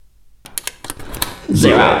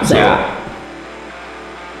0.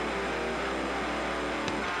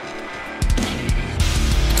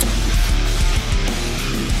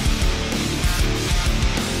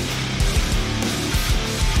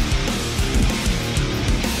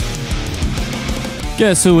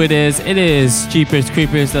 Guess who it is? It is Jeepers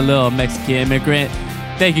Creepers, the little Mexican immigrant.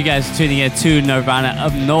 Thank you guys for tuning in to Nirvana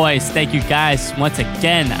of Noize. Thank you guys once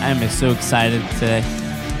again. I'm so excited today.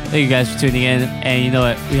 Thank you guys for tuning in. And you know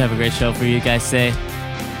what? We have a great show for you guys today.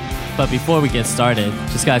 But before we get started,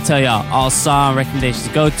 just gotta tell y'all, all song recommendations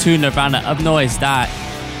go to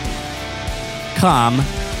nirvanaofnoize.com.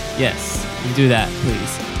 Yes, you do that,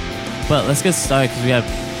 please. But let's get started because we have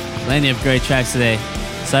plenty of great tracks today.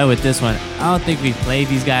 Start with this one. I don't think we played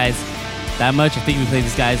these guys that much. I think we played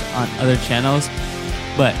these guys on other channels.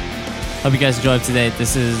 But hope you guys enjoyed today.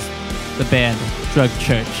 This is the band Drug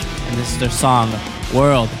Church, and this is their song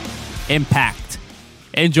World Impact.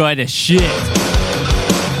 Enjoy this shit.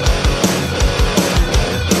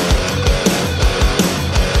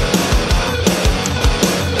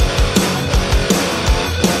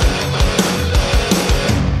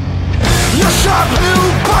 Your sharp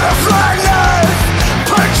new butterfly knife,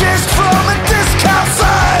 purchased from a discount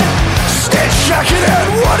site. Stitch jacket and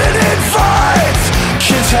wooden invites.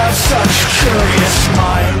 Kids have such curious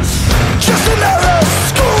minds. Just another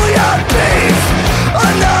schoolyard beef,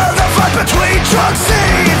 another fight between drug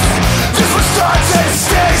scenes. This one starts and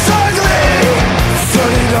stays ugly.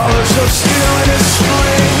 $30 of steel in his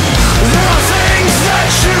spleen. There are things that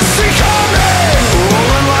you see coming,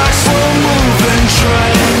 rolling like slow-moving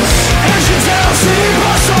trains. Engine down, city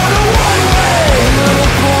bus on a one-way.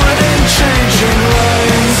 Little point in changing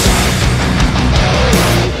lanes.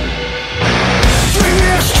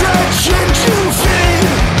 3-year stretch in Juvie.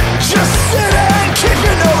 Just sit and keep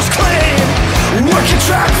your nose clean. Work your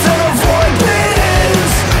tracks and avoid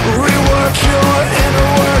beatings. Rework your inner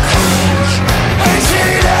work.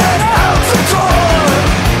 18 and out.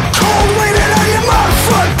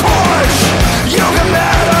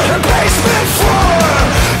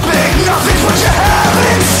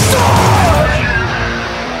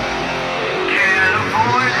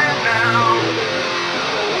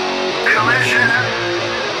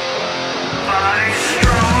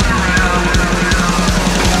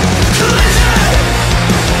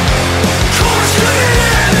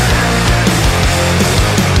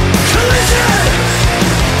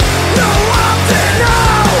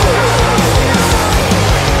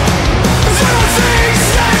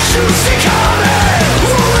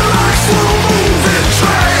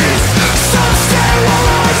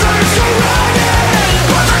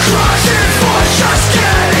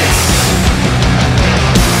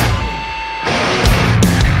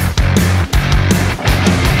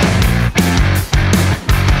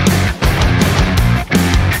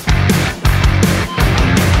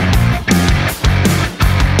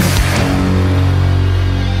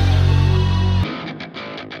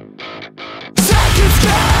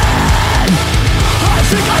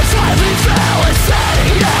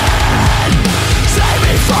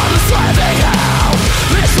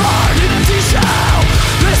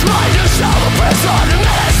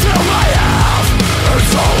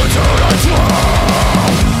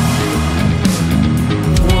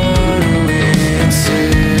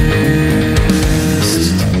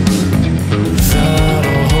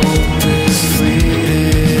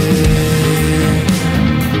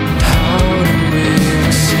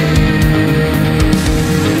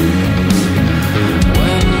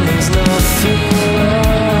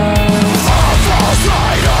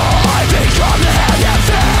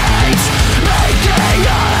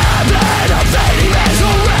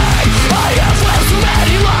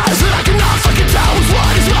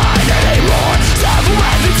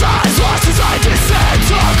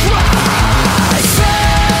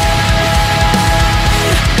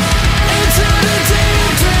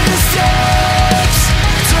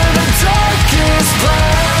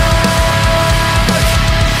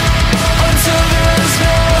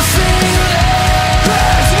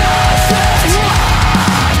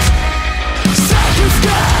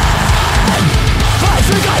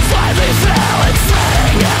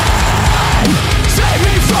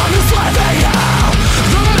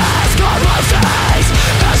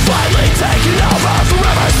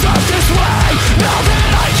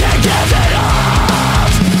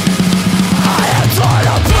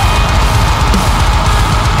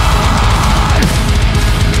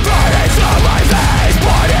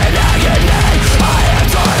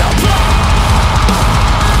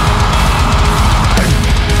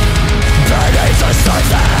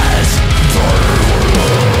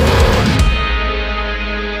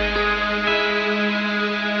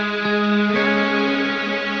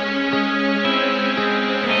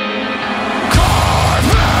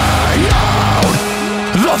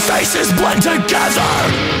 The faces blend together,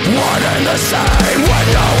 one and the same, with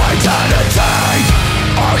no identity,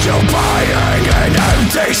 occupying an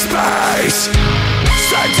empty space,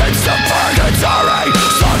 sentenced to purgatory,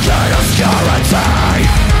 sunk in obscurity.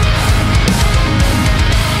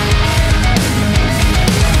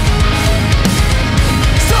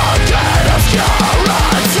 Sunk in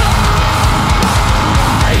obscurity.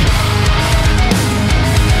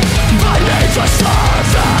 Beneath the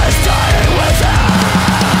surface, dying within.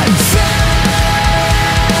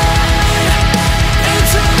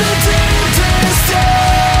 Into the deep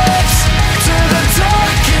distance, to the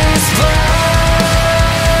darkest breath,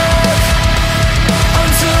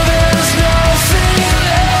 until there's nothing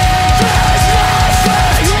left.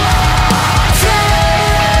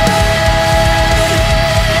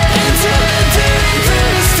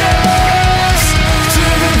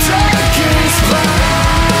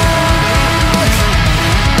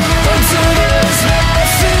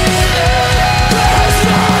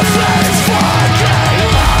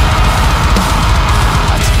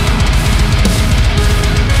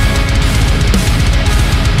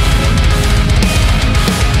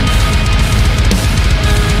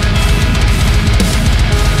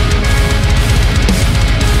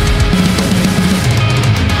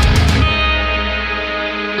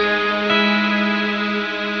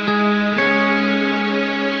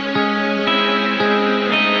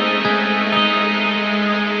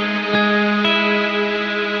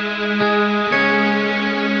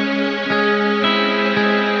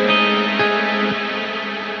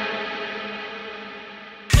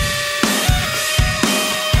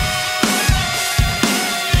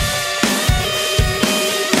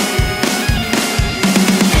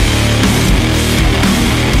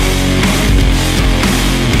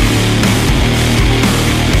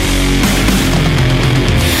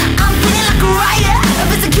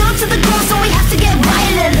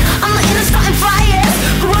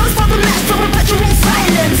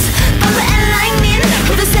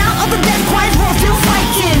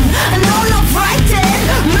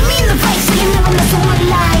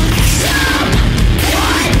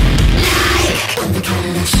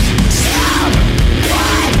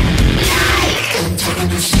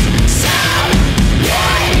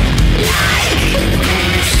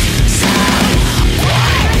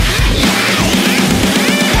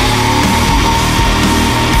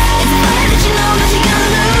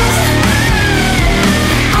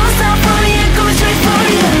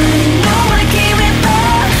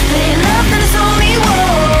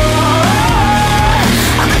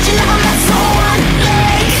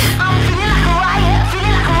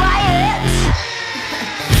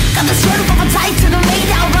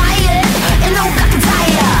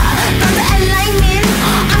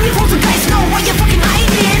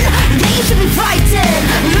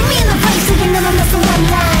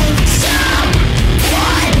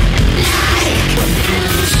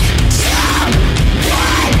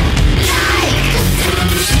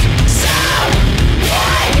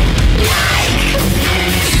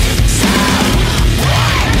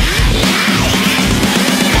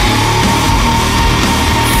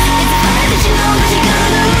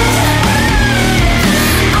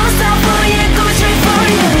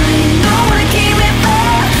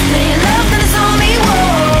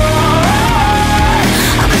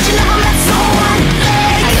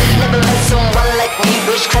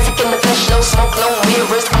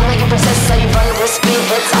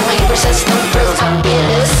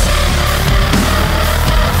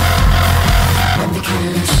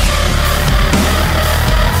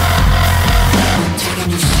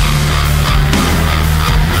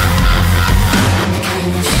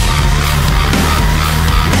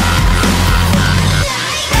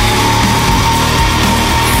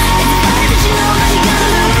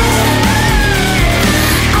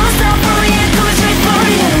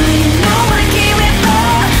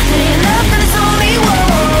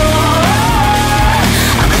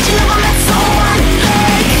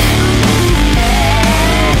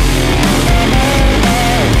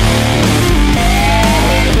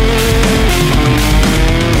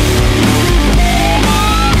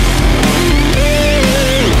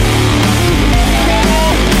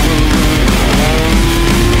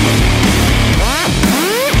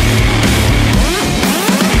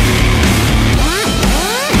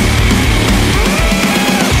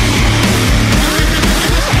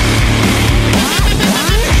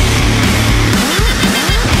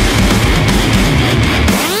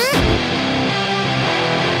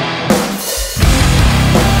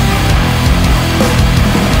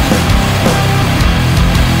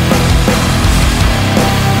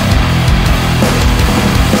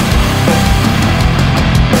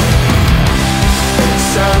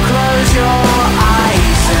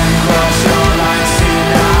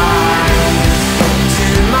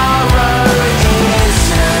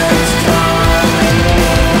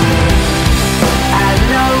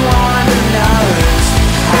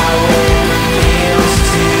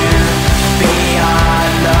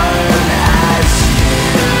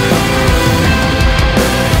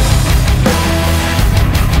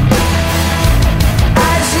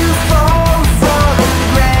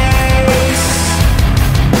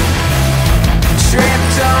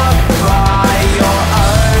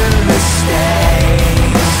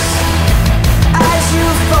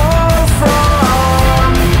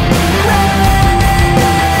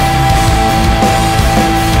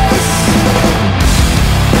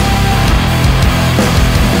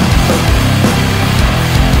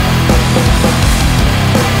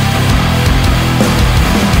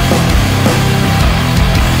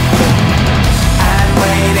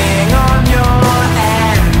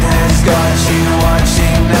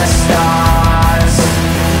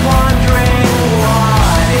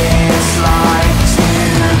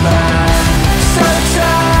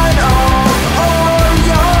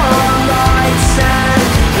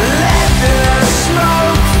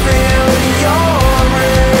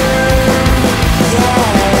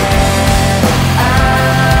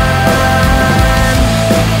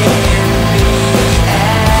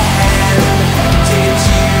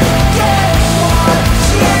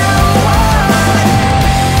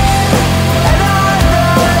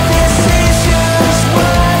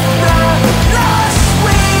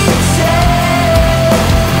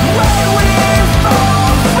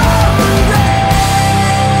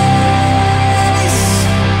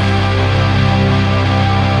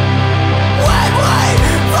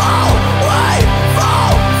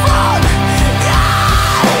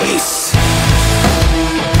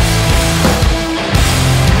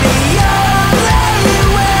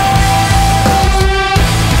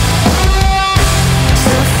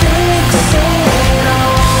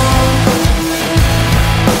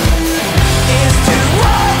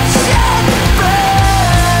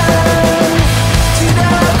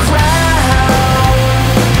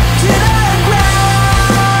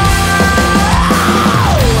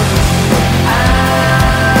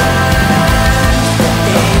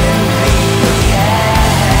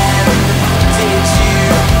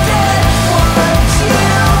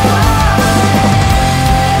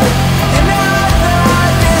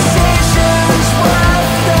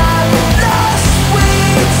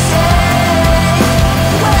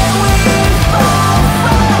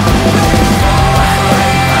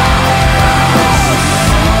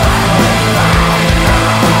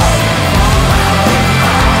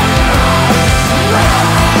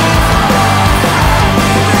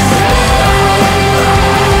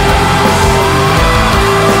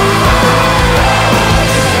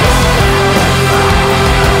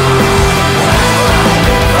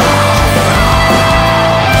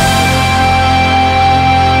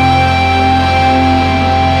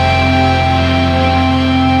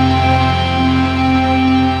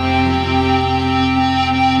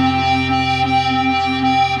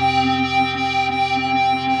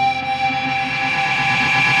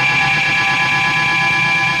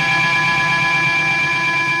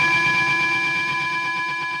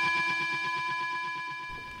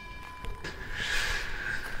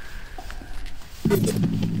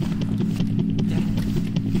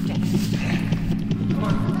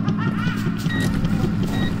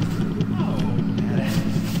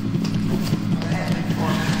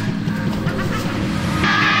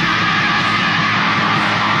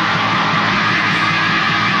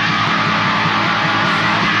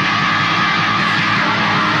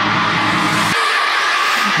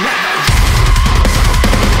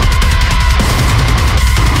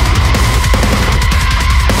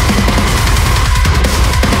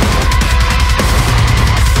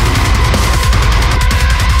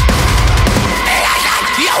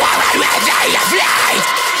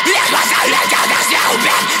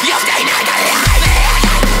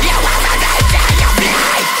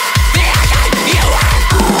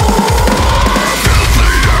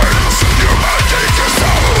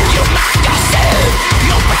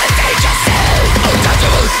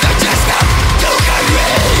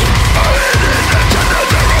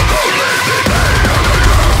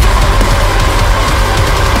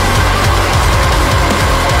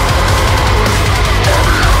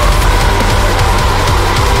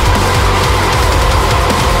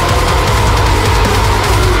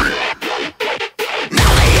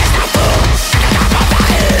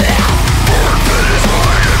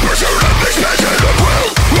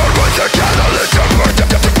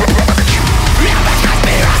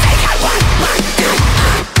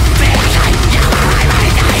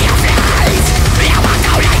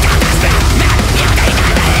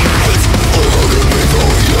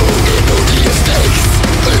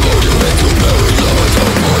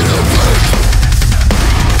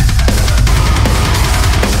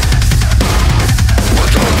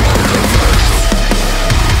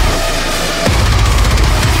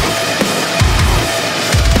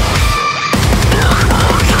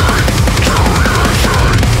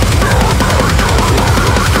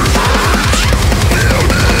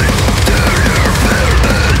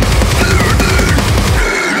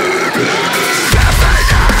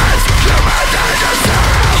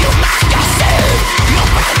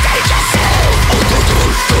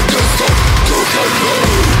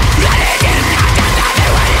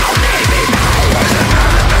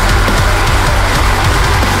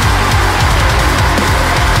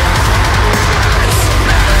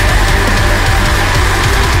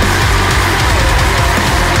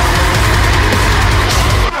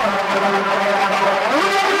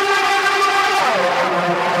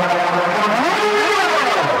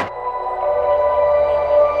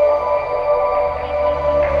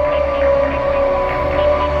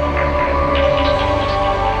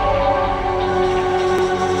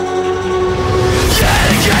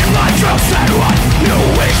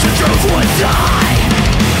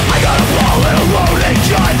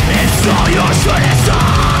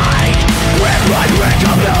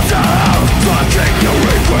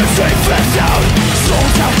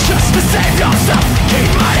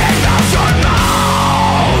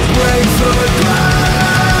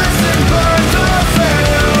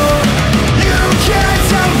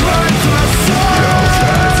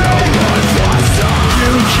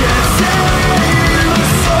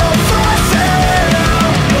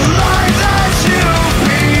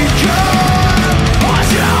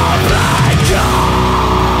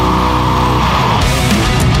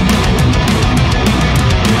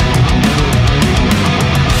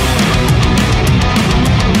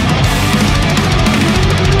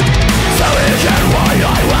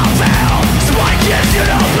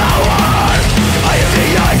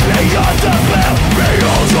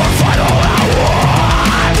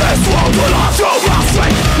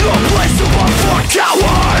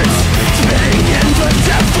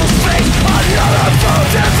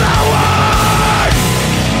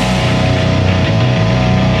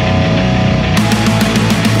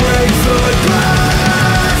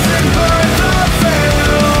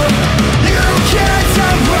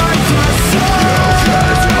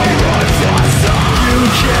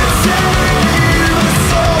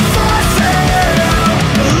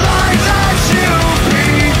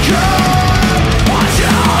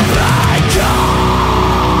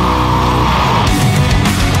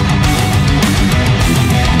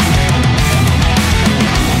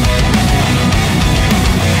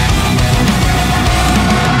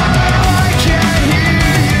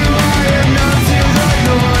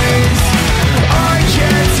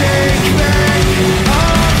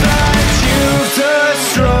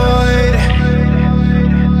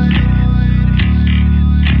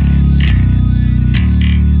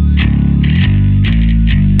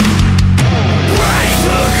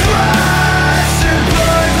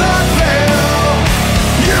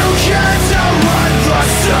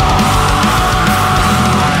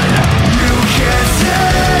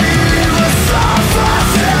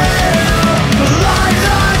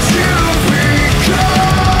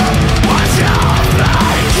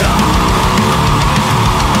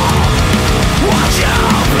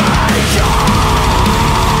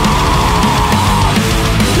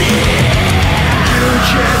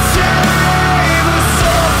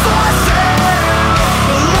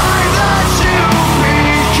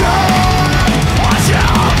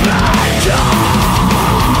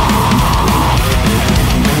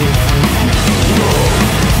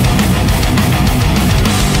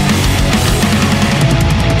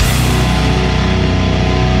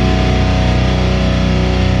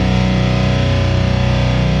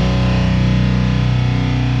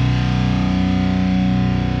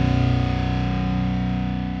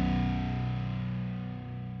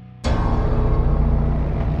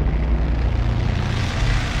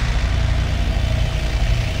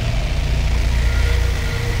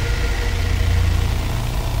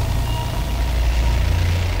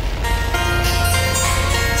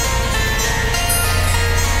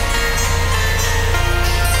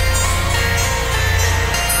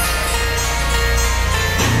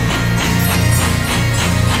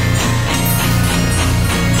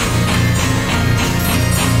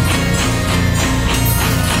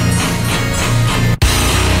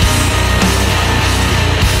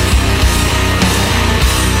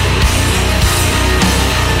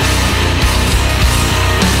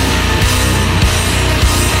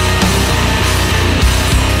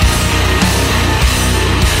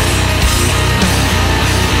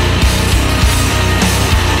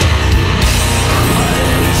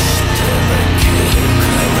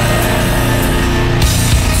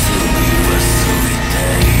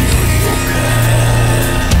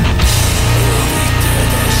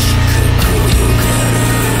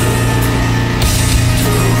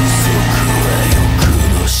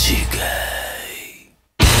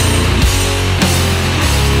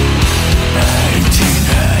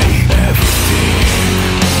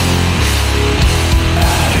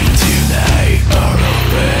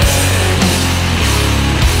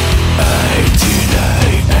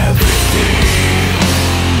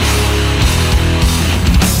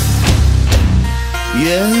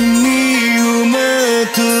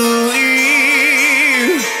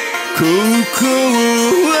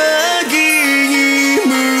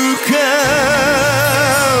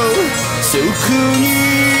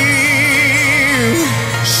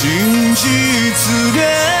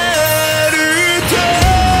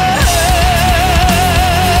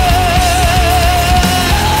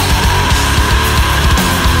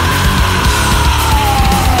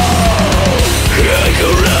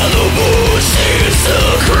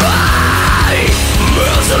 Cry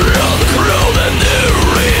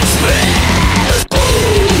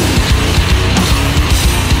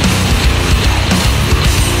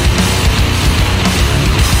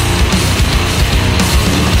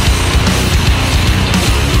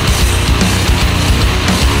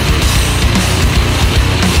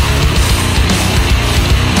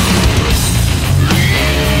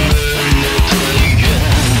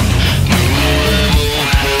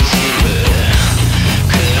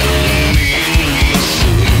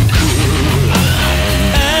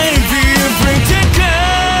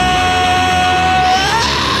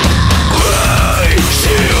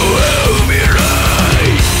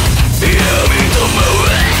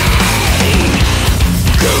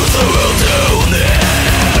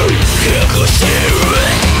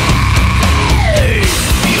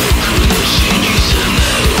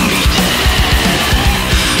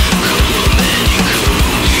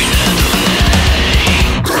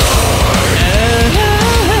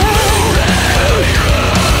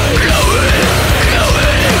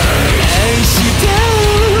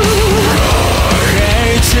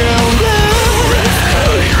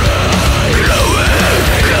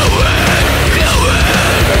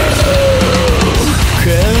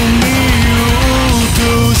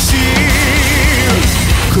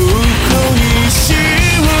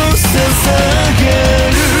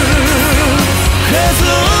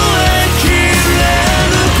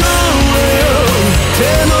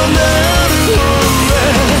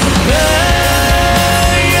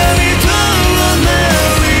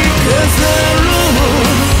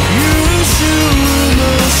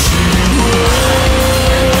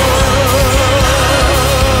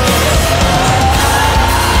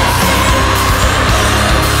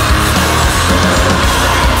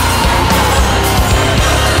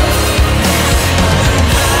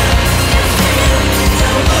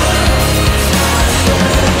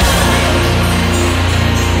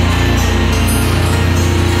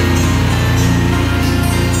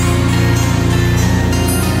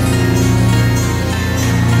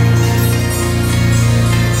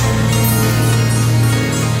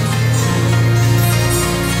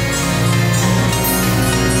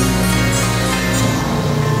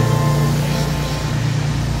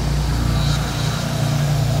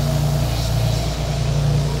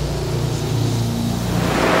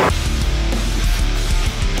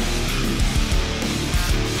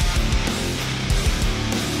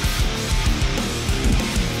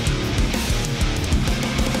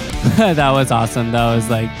That was awesome. That was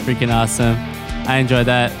like freaking awesome. I enjoyed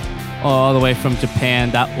that all the way from Japan.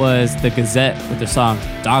 That was the GazettE with their song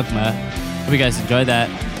Dogma. Hope you guys enjoyed that.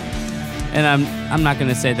 And I'm not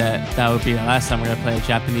gonna say that would be the last time we're gonna play a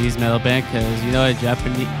Japanese metal band, because you know what,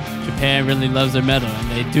 Japan really loves their metal,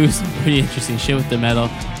 and they do some pretty interesting shit with their metal.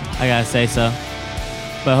 I gotta say so.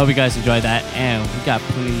 But I hope you guys enjoyed that, and we got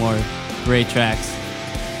plenty more great tracks.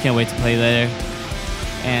 Can't wait to play later.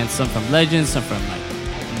 And some from legends, some from like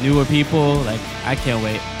newer people. Like, I can't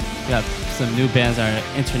wait. We got some new bands that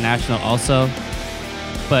are international also.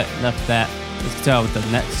 But enough of that. Let's get on with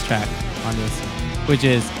the next track on this, which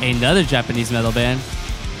is another Japanese metal band.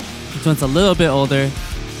 This one's a little bit older,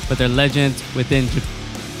 but they're legends within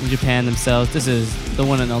Japan themselves. This is the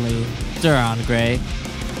one and only Duran Gray.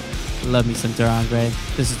 Love me some Duran Gray.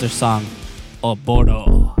 This is their song,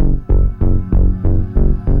 Oboro.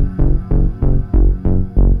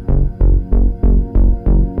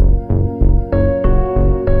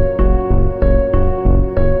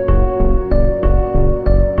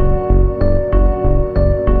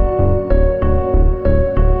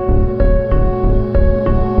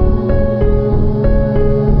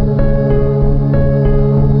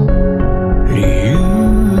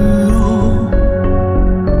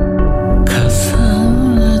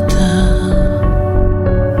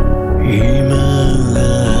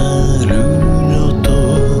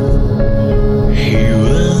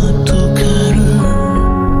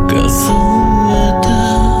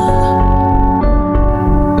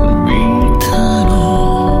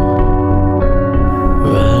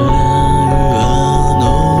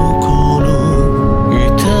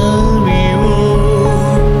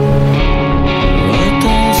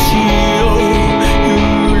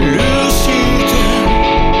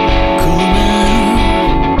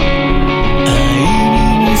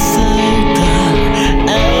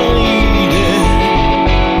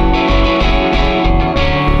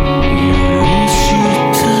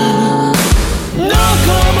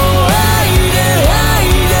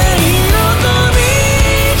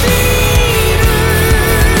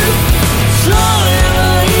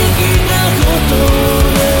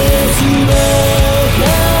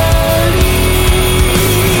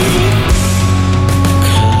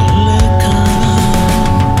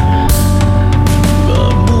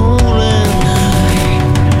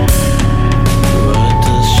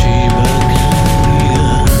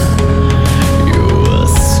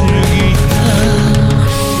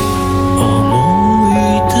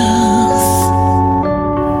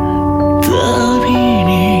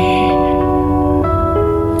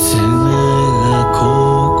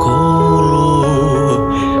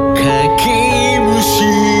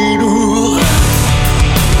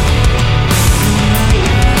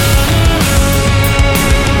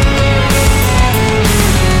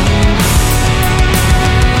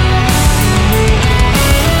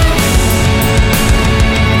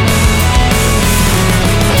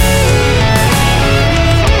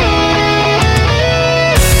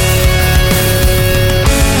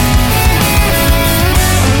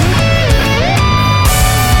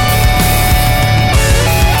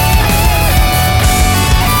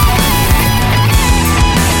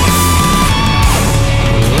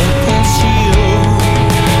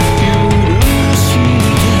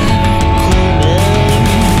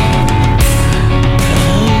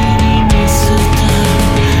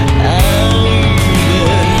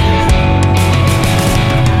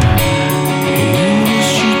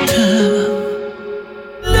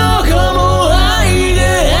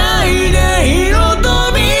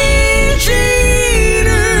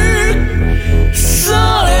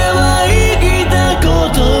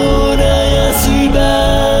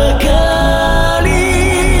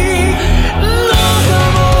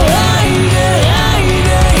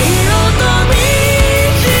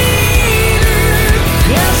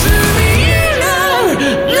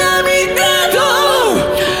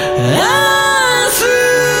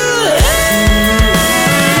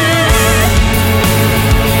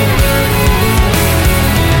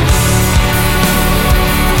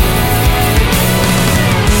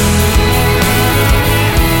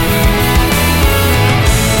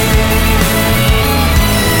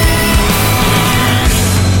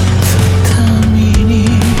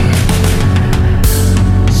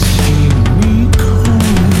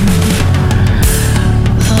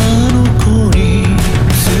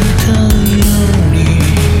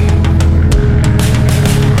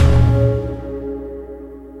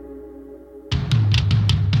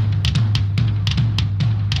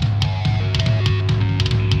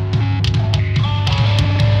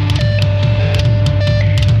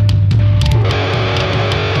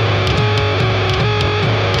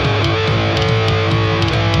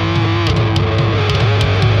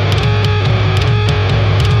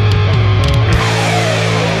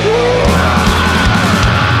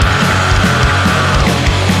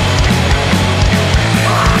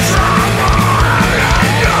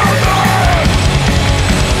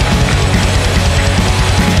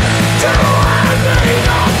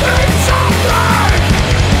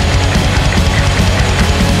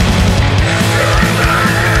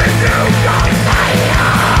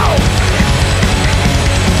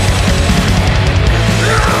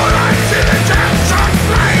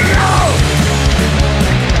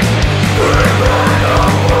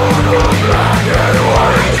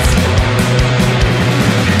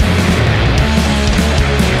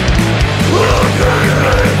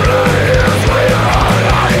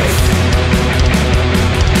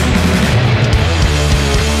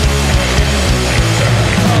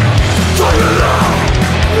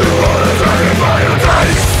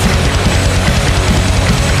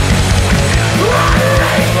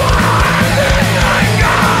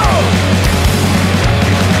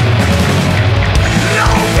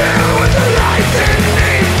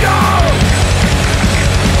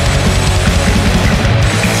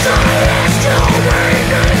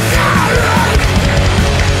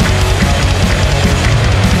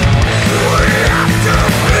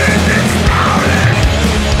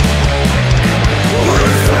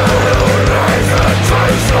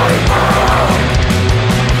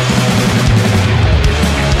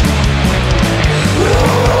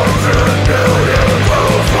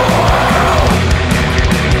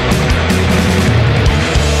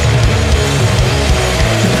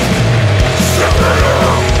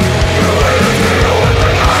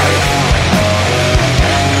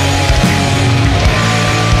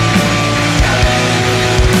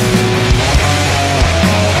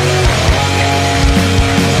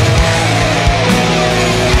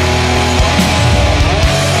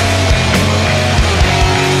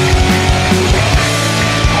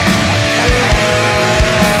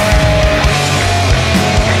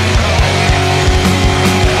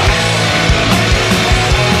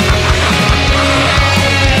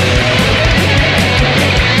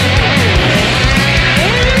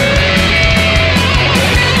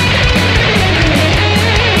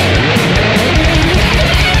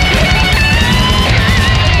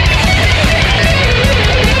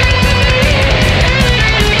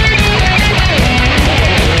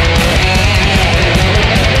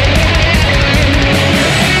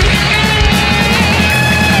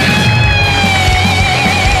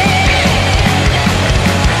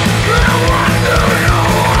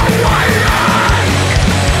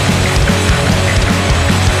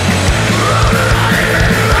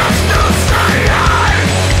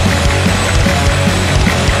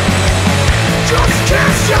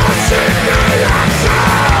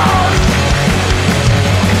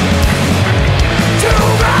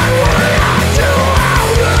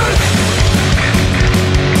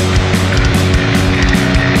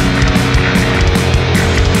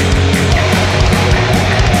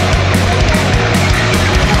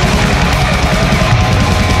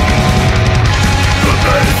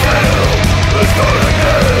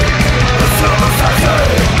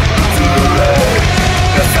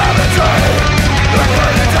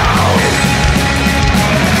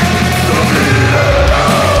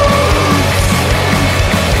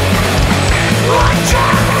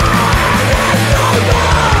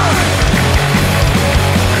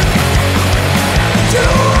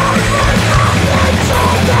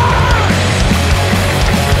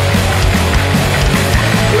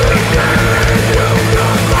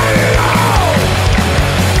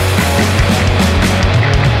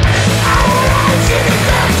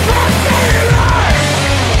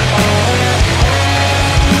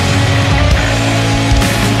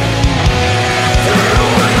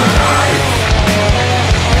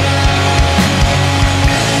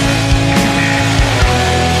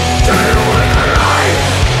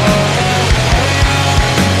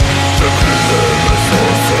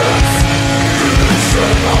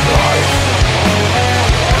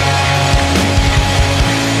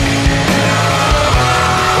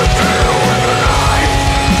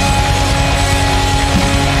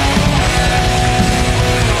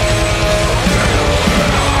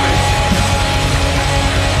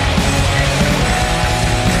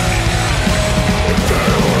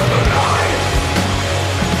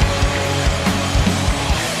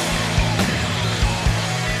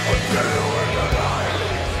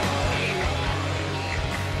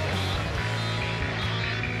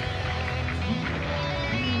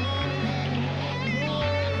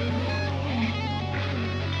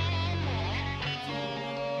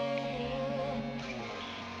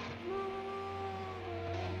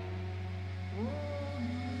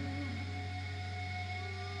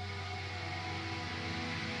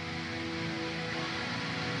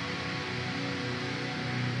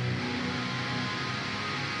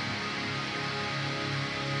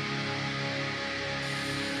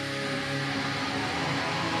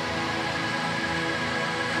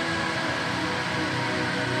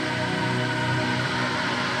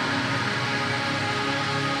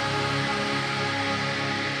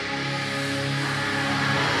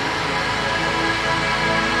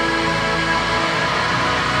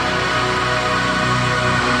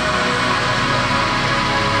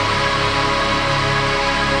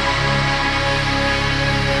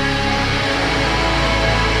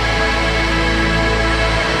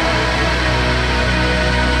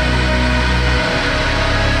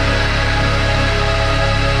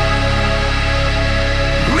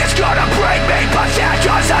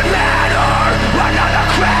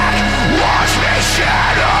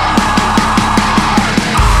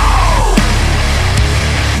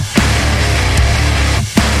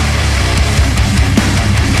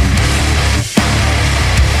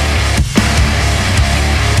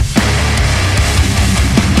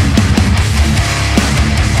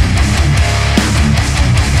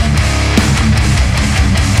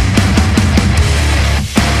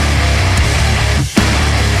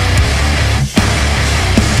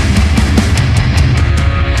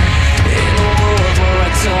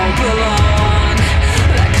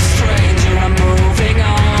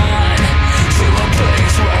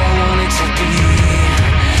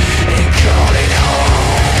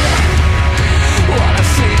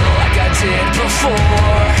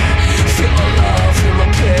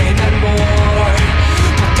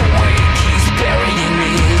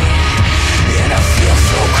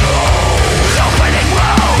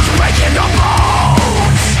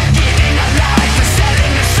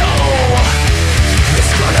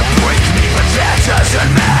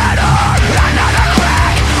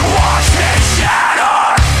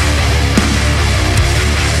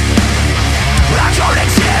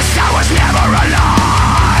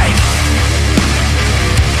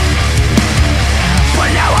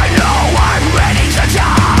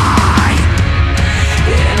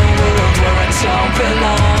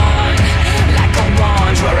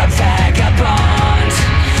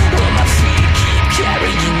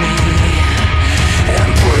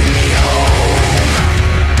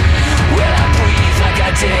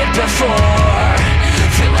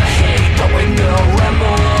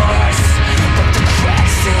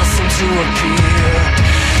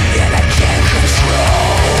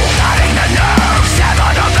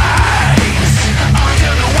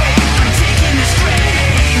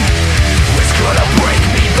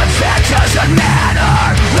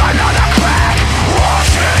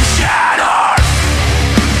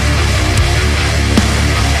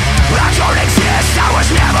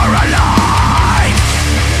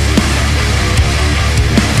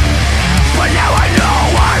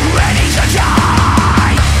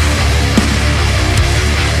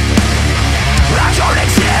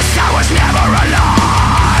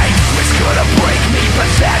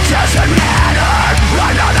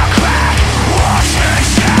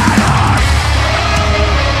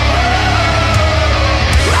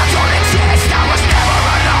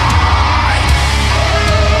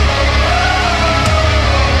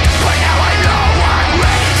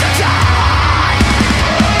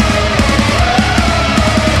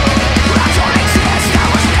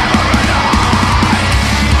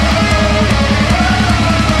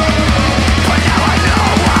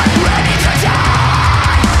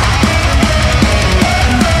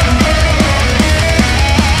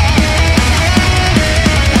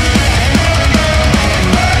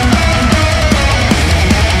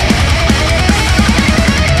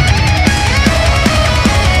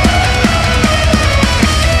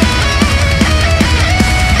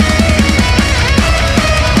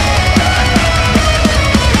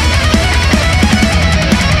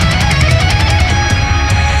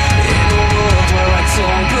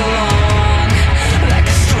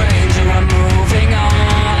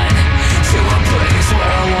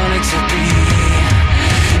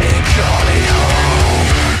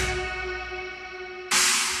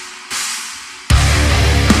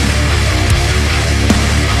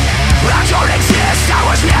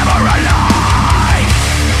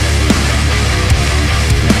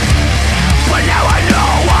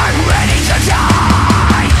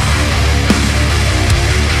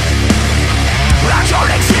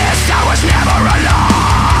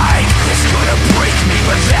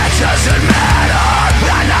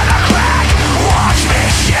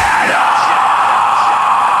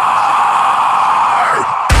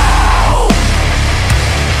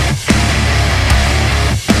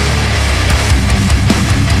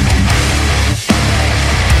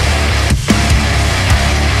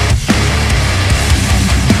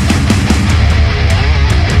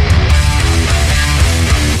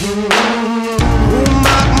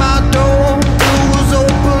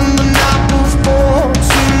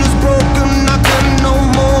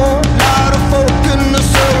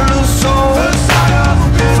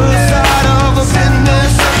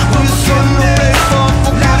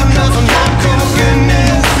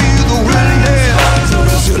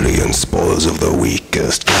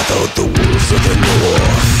 birds of the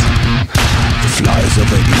north, the flies of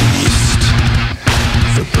the east,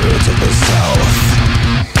 the birds of the south,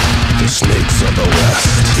 the snakes of the west.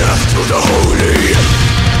 Death to the holy.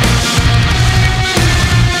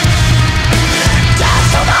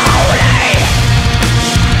 Death to the holy.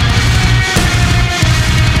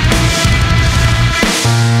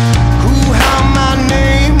 Who have my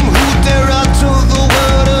name? Who dare utter the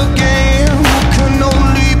word again? Who can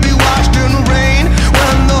only be washed in rain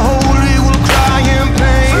when the holy will cry in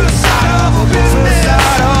pain? For the side of a business, for the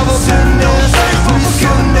side of a business, we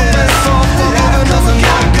send the best of forgiveness and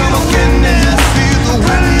not come again. Be the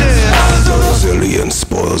witness. The resilient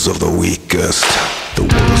spoils of the weakest. The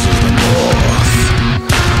wolves of the north,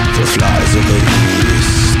 the flies of the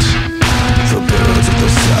east, the birds of the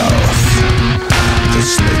south, the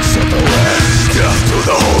snakes of the west. Death to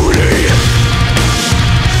the holy.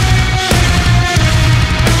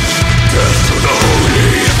 Death to the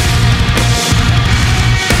holy.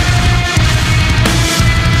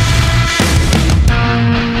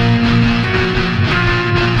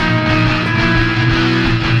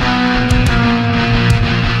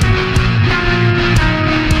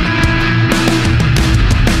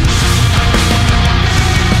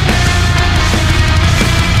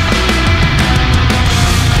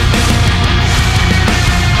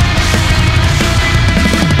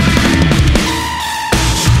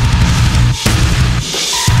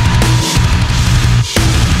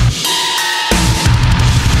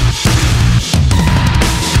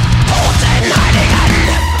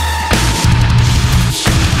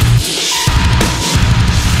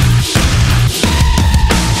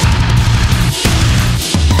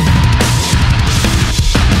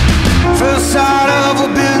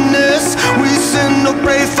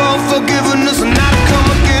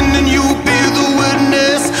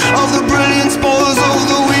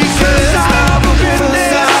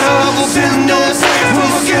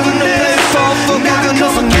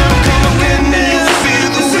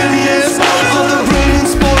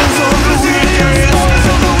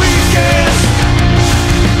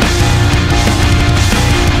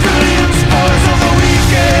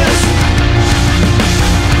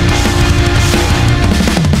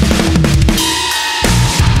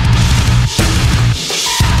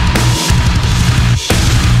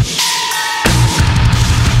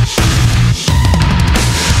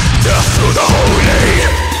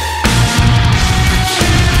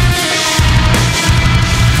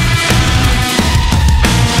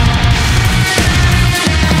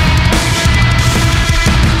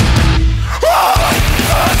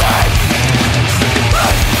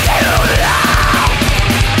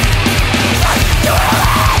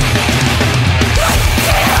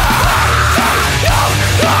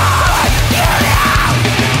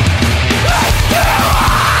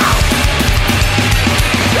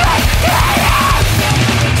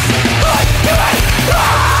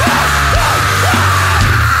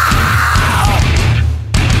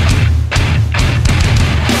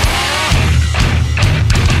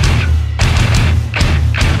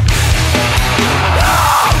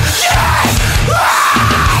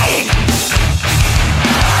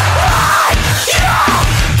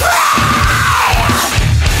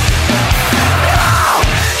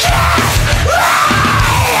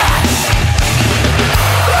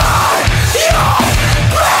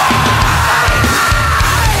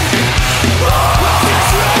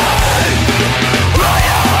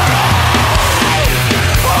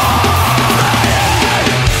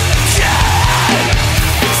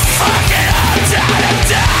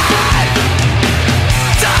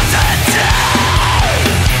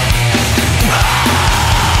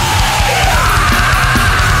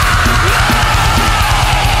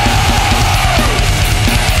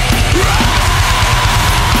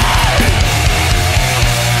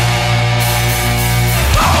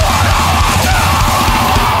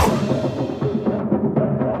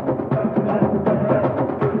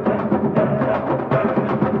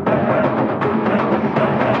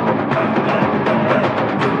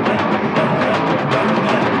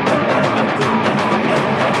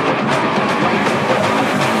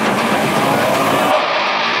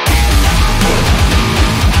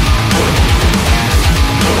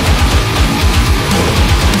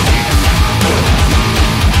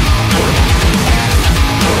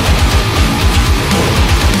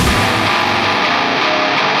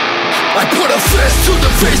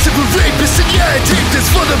 face of a rapist, and yeah, I take this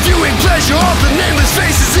for the viewing pleasure of the nameless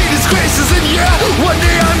faces, see disgraces, and yeah, one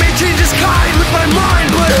day I may change this kind with my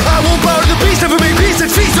mind, but I won't bow to the beast, never make peace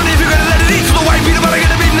and feast on if you're gonna let it eat to the white beat, but I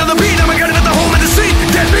gotta beat another beat, I'm gonna at the home of the seat,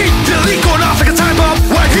 dead beat, delete, going off like a time bomb,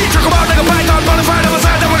 white heat, trickle out like a python, bonafide on my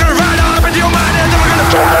side, then we're gonna ride on up into your mind, and then we're gonna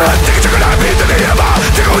take it to an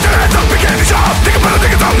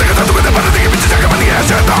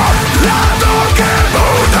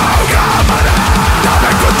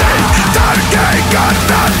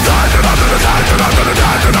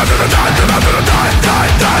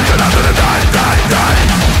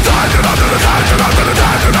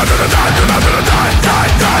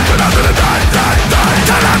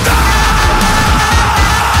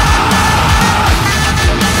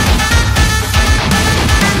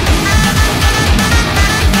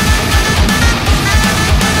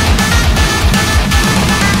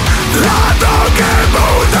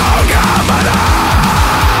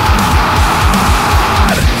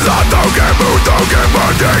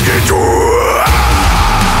taking to.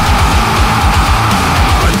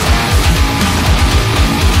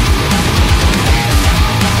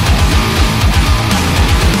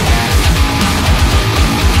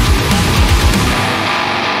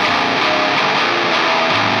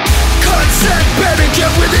 Better get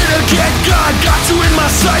with it or get gone. Got you in my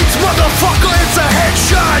sights, motherfucker, it's a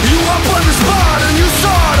headshot. You up on the spot and you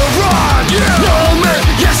start to run. Yeah. No man,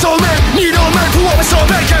 yes all man, need all man. For what was all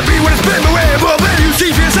man can't be when it's been away. But man, you see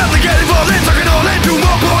for yourself to get involved in. Talking all in, do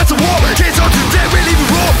more, blow, it's a war. Can't talk to dead, we leave it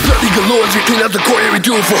raw. Bloody galores, we clean up the core, yeah, we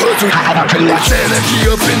do it for her. So it's anarchy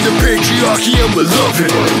up in the patriarchy and we love it.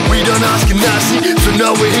 We done asking nasty, so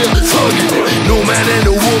now we're here thugging. No man and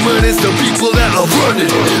no woman, it's the people that are running.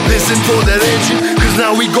 Listen for that engine, cause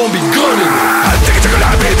now we gon' be gunning. I think it's a good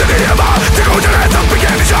idea to the hammer. Take out your hands up,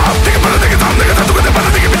 begin the job. Take it for the thing, it's on, take it up, take it for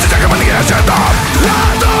the thing, bitch, take it for the gas, shut up. La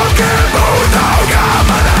toque, puta,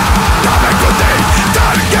 cámara. Dame con day,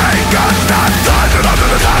 tal gay, gun, that, die, die,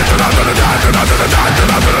 die, die, die, die, die,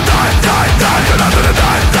 die,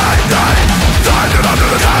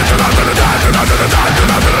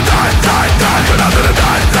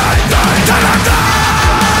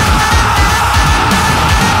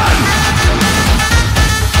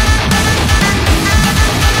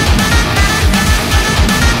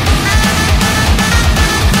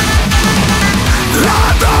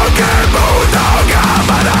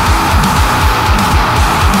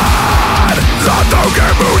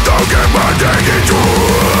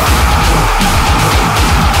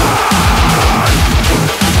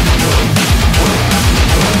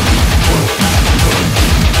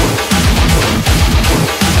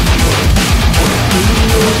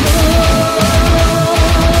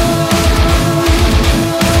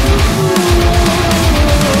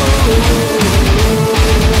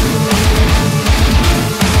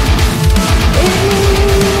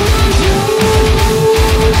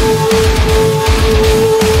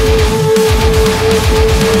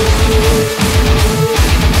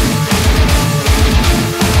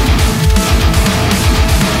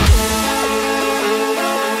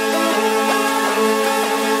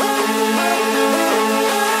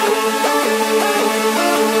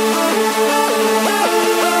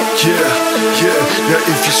 Now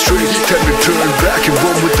if you're straight, time to turn back and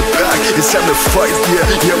run with the pack. It's time to fight,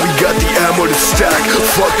 yeah, we got the ammo to stack.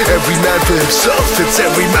 Fuck every man for himself, it's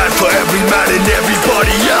every man for every man and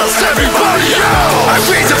everybody else, everybody else. I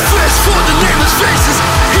raise a fist for the nameless faces.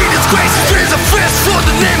 He disgraces, raise a fist for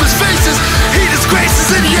the nameless faces. He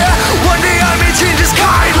disgraces, and yeah, one day I may change his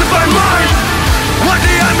kind with my mind. One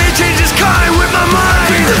day I may change his kind with my mind.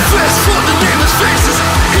 Raise a fist for the nameless faces.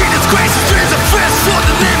 He disgraces, raise a fist for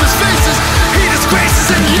the nameless faces. He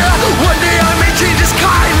disgraces, and yeah, one day I may change his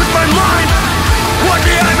kind with my mind. One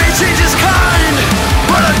day I may change his kind,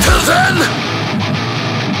 but until then,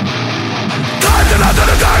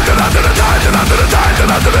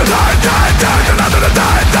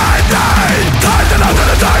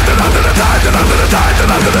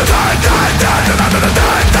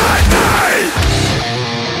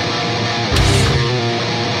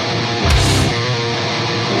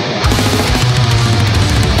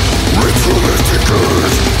 ritualistic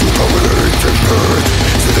urge to dominate and purge,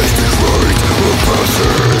 sadistic right or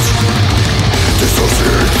passage.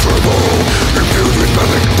 Dissociate from all, imbued with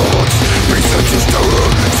manic thoughts, resenses terror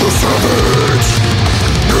so savage.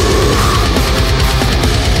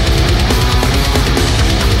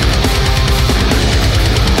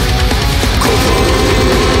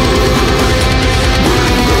 Cover.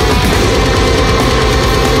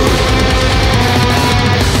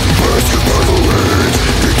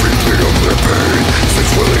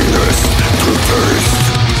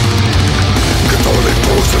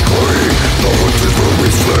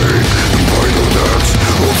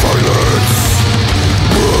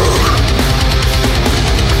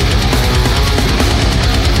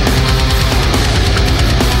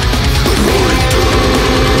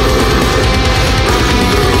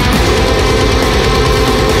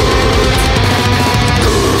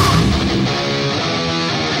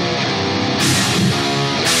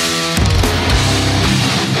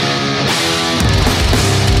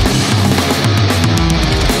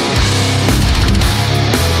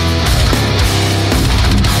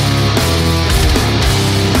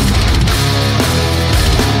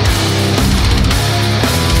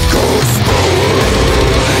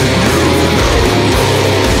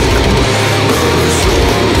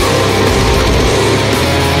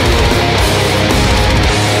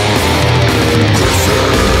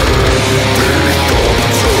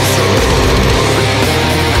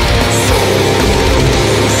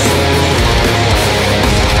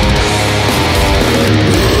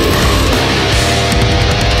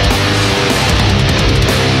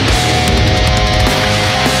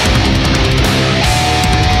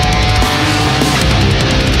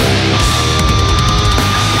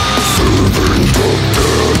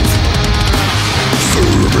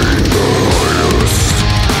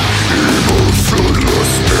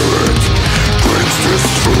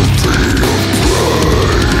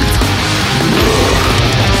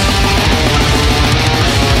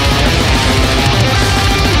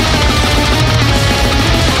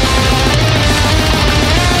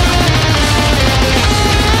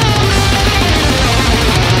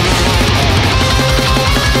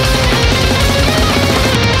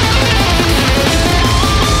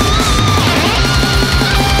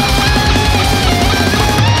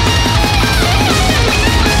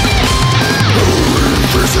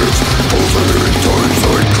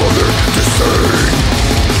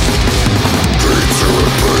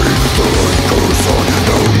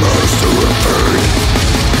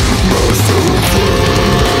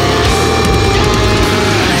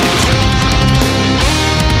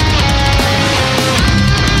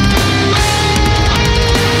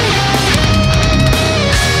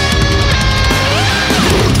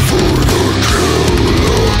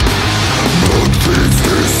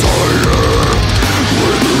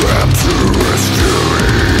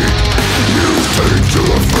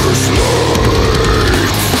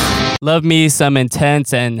 Love me some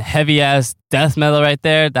intense and heavy ass death metal right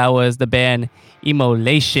there. That was the band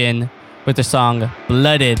Immolation with their song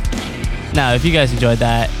Blooded. Now, if you guys enjoyed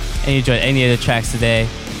that and you enjoyed any of the tracks today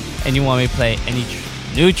and you want me to play any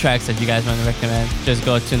new tracks that you guys want to recommend, just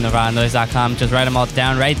go to NirvanaNoise.com. Just write them all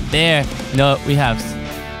down right there. You know what? We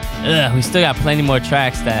still got plenty more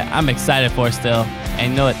tracks that I'm excited for still.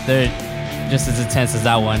 And you know what? They're just as intense as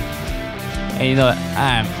that one. And you know what?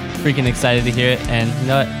 I'm freaking excited to hear it. And you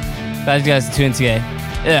know what? Glad you guys are tuned today.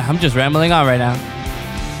 Yeah, I'm just rambling on right now.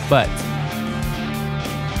 But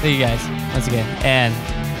thank you guys once again. And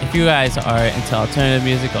if you guys are into alternative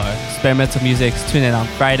music or experimental music, tune in on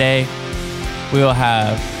Friday. We will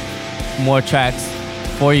have more tracks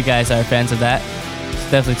for you guys that are fans of that. So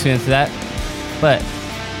definitely tune into that. But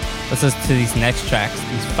let's listen to these next tracks,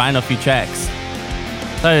 these final few tracks.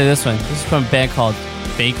 Started this one. This is from a band called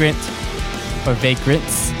Vagrants.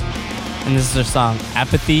 And this is their song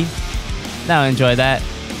Apathy. Now enjoy that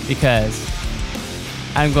because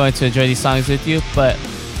I'm going to enjoy these songs with you, but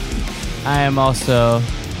I am also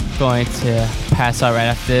going to pass out right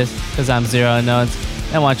after this because I'm Zero Unknowns.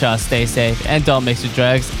 I want y'all to stay safe and don't mix your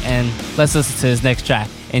drugs. And let's listen to this next track.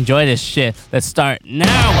 Enjoy this shit. Let's start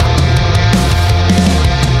now.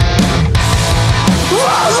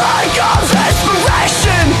 A light of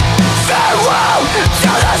inspiration, farewell to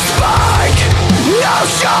the spark. No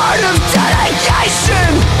short of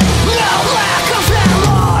dedication, no lack of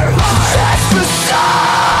hammer. That's the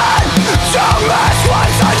sun, don't mess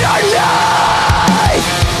what's underneath.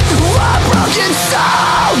 A broken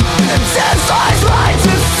soul, defies right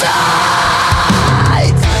to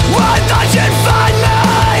sight. What thought you'd find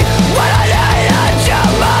me when I needed you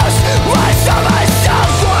most? When I saw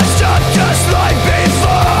myself washed up just like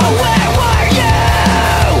before. Where were you?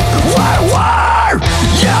 Where were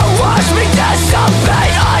you? Watched me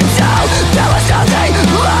dissipate until there was nothing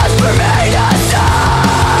left for me to say.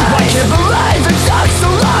 I can't believe it took so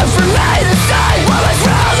long for me to say what was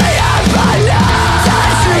really happening.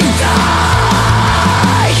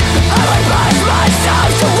 I would push myself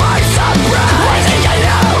towards some bright. One thing I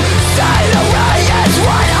know, stay away is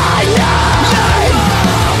what I know.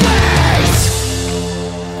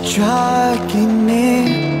 Dragging me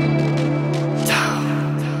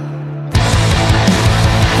down.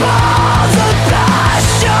 All the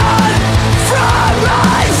passion from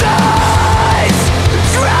my veins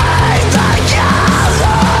drain the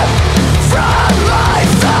color from my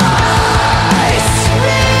face.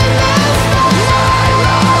 Remove my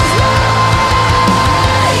rose light.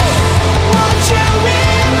 Won't you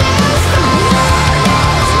remove my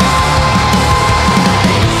rose light?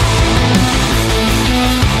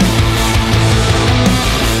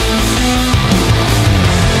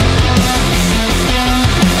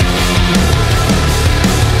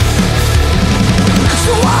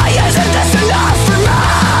 So why isn't this enough for me?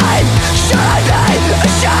 Should I be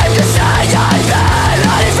ashamed to say I've been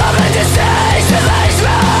hiding from a disease that leaves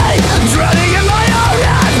me drowning in my own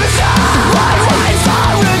apathy? I wait for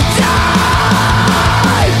a time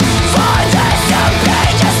for this to be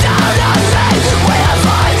just out of me. We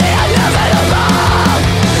avoid the inevitable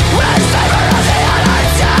in favor of the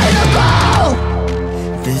unattainable.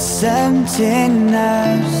 This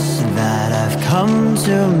emptiness that I've come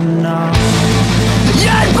to know,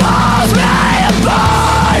 it pulls me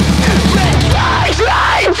apart, it drags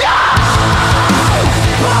me down.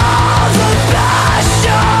 All the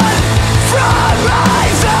passion from my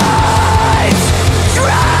veins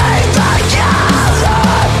drain the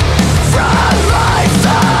color from my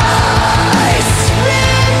face.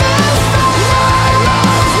 Remove my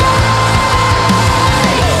rose light.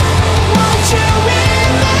 Won't you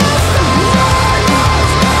remove my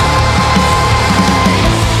rose light?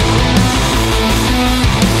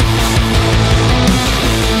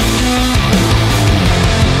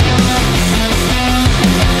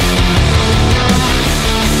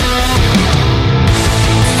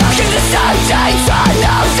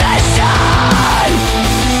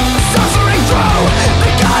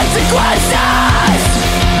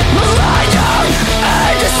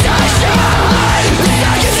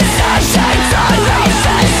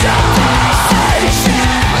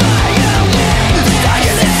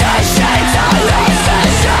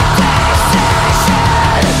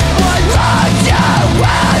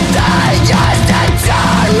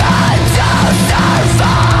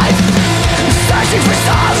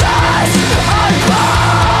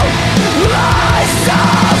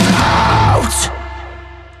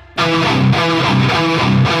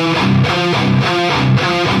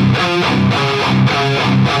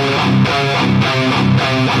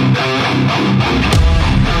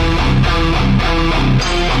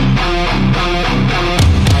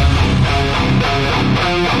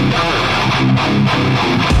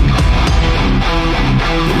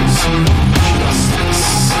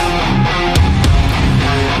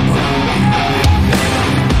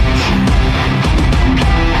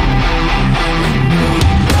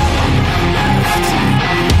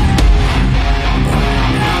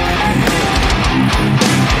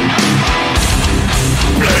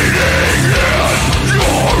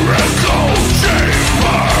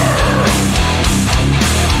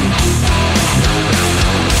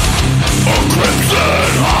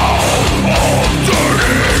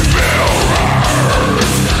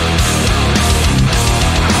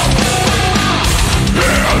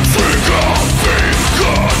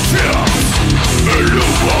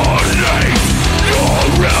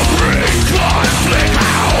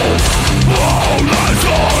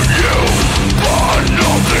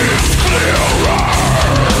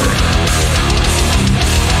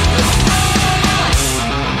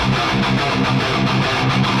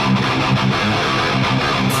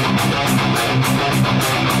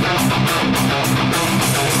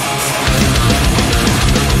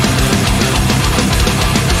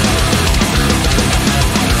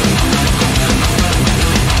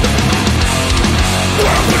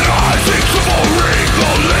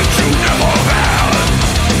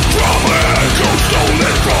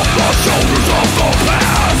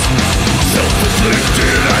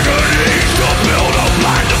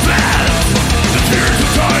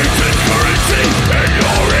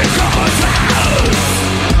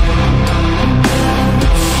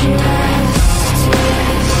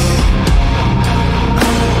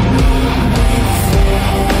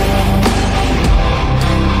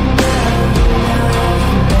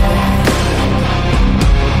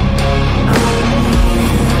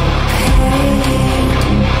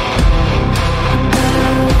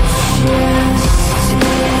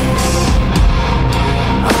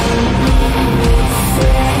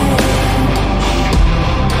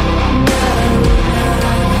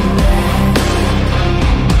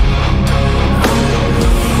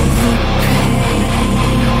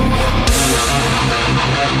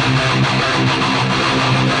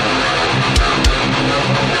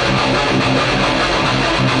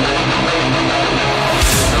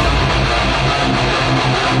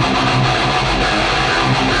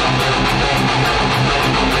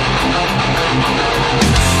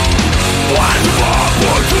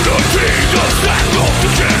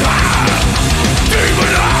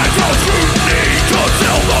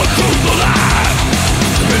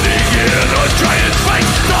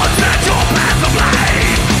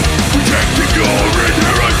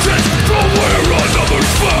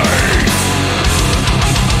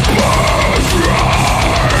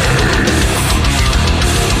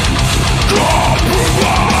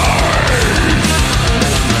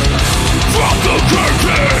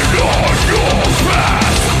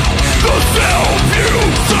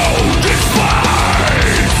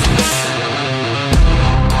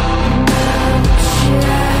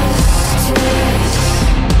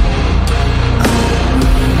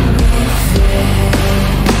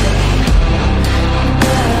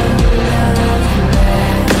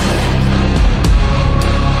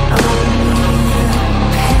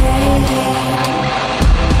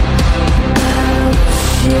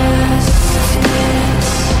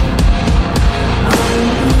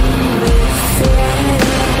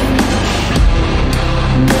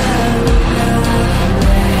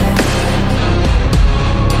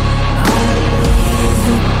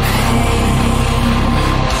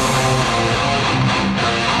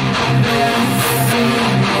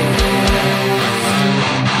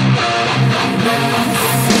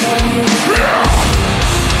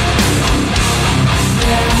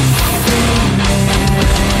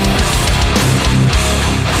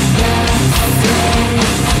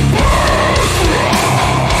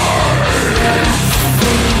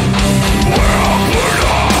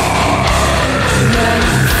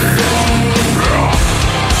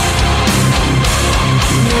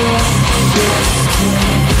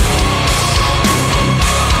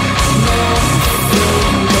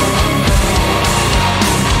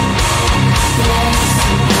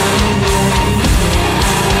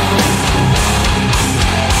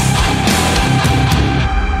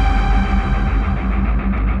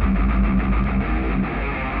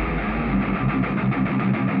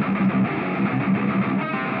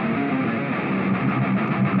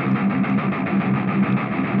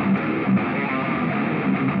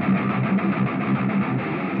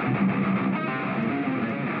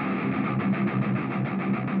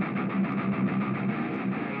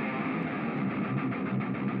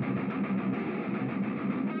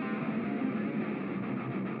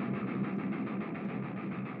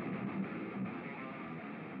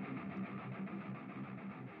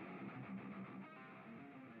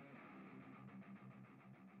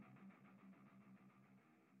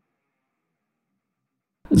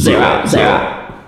 0, 0.